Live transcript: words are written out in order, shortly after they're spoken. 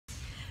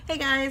Hey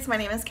guys, my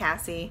name is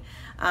Cassie.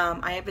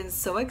 I have been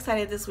so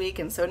excited this week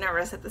and so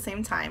nervous at the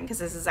same time because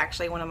this is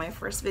actually one of my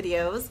first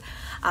videos.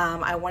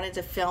 I wanted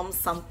to film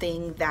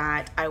something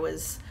that I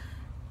was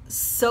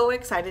so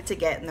excited to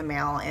get in the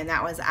mail, and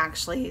that was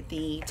actually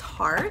the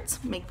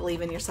Tarte Make Believe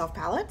in Yourself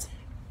palette.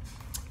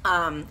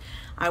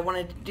 I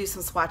wanted to do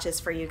some swatches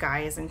for you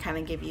guys and kind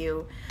of give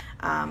you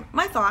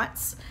my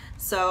thoughts.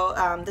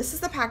 So this is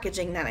the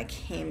packaging that it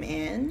came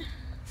in,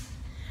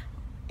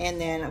 and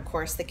then of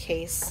course the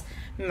case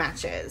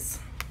matches.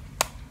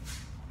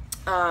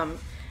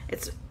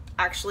 It's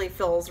actually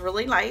feels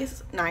really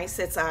nice.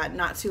 It's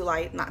not too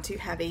light, not too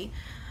heavy.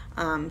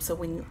 So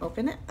when you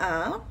open it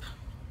up,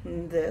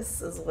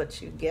 this is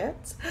what you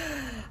get.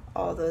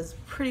 All those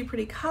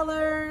pretty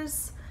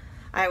colors.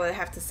 I would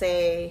have to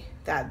say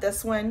that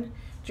this one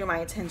drew my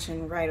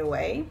attention right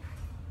away.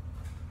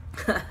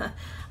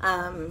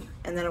 And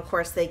then of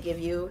course they give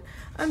you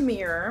a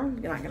mirror.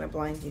 You're not going to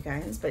blind you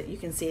guys, but you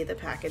can see the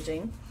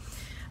packaging.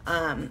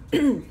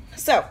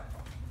 So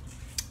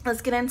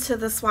let's get into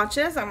the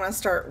swatches. I'm going to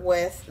start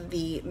with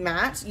the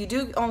matte. You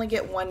do only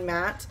get one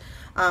matte,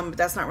 but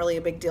that's not really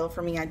a big deal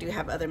for me. I do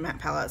have other matte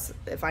palettes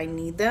if I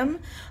need them.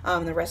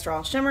 The rest are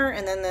all shimmer,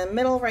 and then the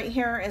middle right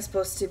here is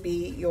supposed to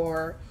be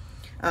your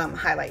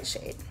highlight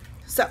shade.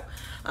 So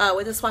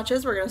with the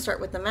swatches, we're going to start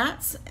with the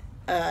mattes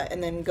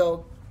and then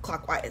go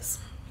clockwise.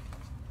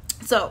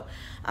 So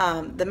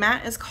the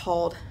matte is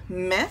called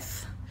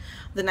Myth.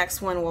 The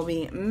next one will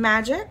be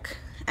Magic,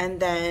 and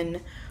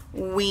then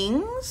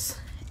Wings,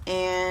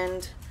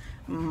 and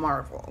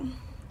Marvel.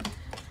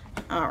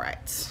 All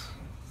right,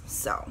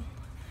 so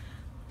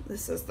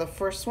this is the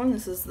first one.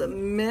 This is the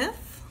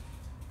Myth.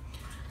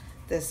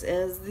 This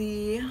is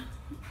the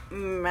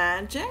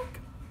Magic.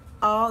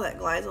 Oh, that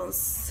glides on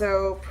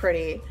so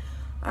pretty.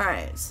 All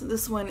right, so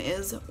this one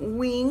is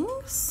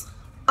Wings.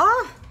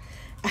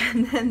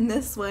 And then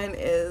this one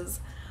is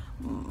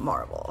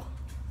Marvel.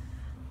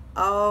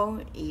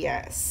 Oh,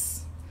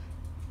 yes.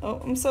 Oh,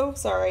 I'm so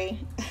sorry.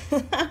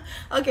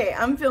 Okay,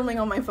 I'm filming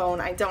on my phone.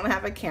 I don't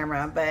have a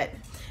camera, but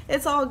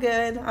it's all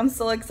good. I'm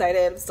still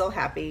excited. I'm still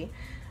happy.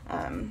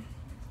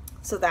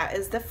 So that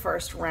is the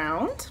first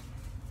round.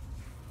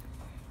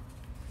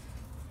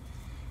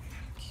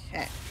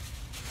 Okay.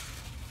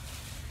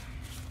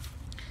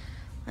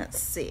 Let's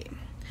see.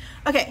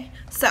 Okay,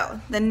 so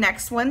the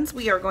next ones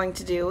we are going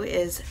to do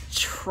is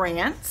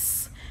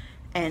Trance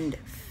and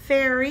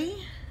Fairy,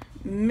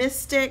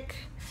 Mystic,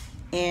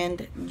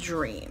 and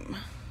Dream.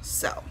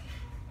 So,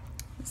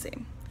 let's see.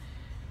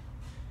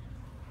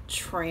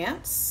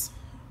 Trance.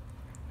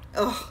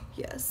 Oh,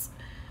 yes.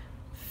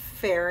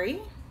 Fairy.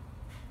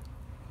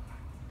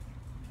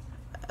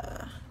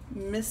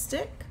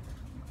 Mystic.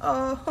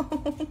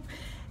 Oh,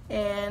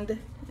 and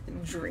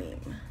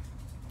Dream.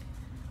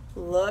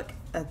 Look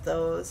at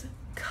those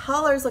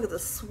colors. Look at the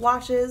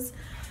swatches.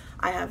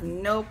 I have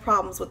no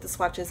problems with the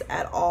swatches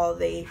at all.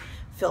 They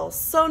feel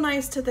so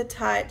nice to the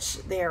touch.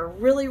 They are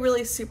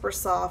really super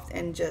soft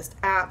and just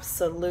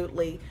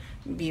absolutely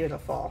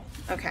beautiful.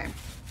 Okay,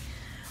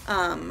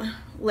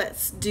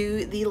 let's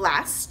do the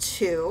last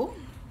two.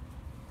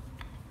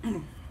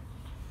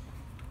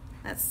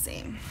 Let's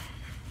see.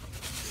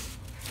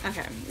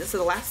 Okay, so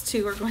the last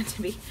two are going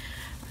to be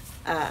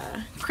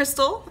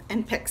Crystal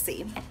and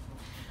Pixie.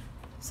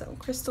 So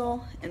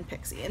Crystal and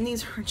Pixie, and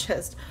these are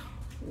just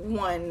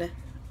one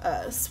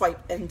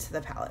swipe into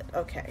the palette.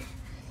 Okay,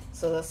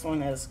 so this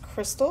one is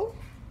Crystal.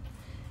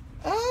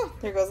 Oh,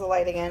 there goes the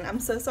light again. I'm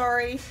so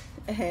sorry.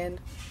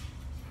 And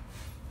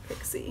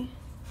Pixie.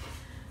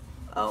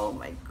 Oh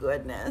my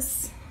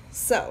goodness.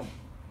 So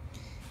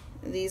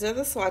these are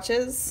the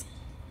swatches.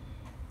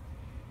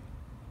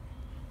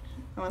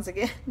 Once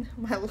again,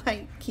 my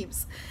light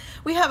keeps,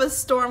 we have a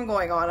storm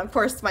going on. Of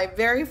course, my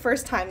very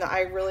first time that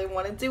I really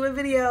want to do a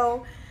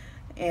video,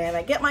 and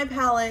I get my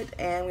palette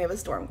and we have a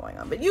storm going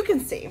on, but you can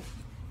see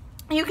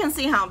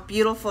how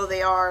beautiful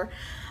they are.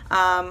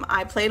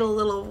 I played a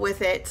little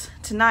with it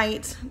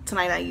tonight.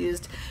 I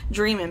used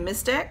Dream and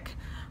Mystic.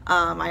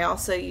 I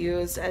also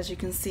used, as you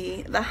can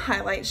see, the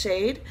highlight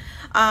shade.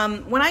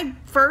 When I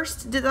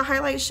first did the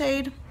highlight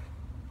shade,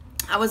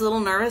 I was a little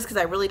nervous because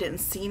I really didn't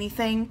see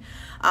anything.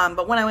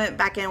 But when I went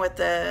back in with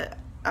the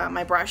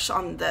my brush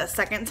on the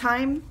second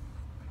time,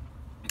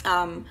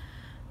 it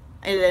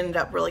ended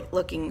up really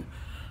looking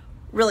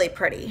really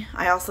pretty.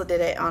 I also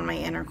did it on my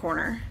inner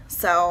corner.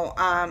 So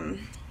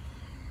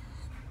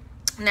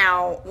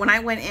now when I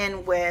went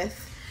in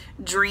with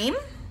Dream,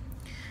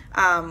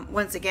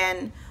 once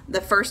again,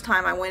 the first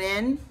time I went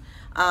in,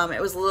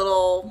 it was a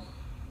little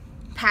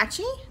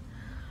patchy.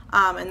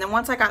 And then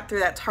once I got through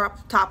that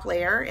top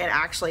layer, it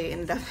actually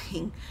ended up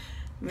being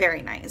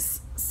very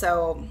nice.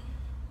 So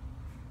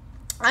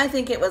I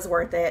think it was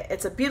worth it.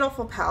 It's a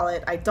beautiful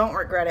palette. I don't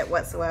regret it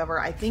whatsoever.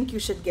 I think you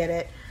should get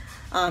it.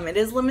 It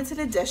is limited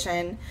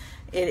edition.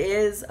 It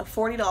is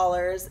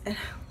 $40, and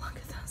look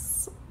at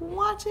those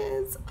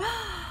swatches.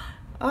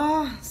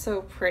 Oh,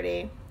 so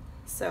pretty.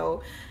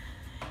 So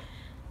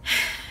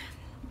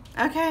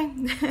okay,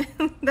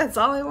 that's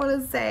all I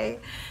want to say.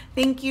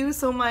 Thank you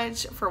so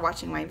much for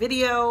watching my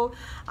video.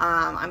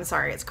 I'm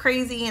sorry it's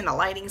crazy and the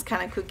lighting's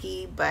kind of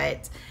kooky,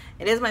 but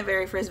it is my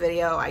very first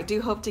video. I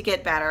do hope to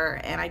get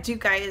better, and I do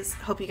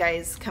hope you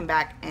guys come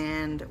back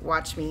and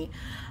watch me.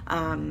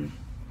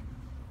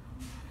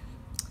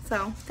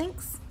 So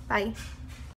thanks. Bye.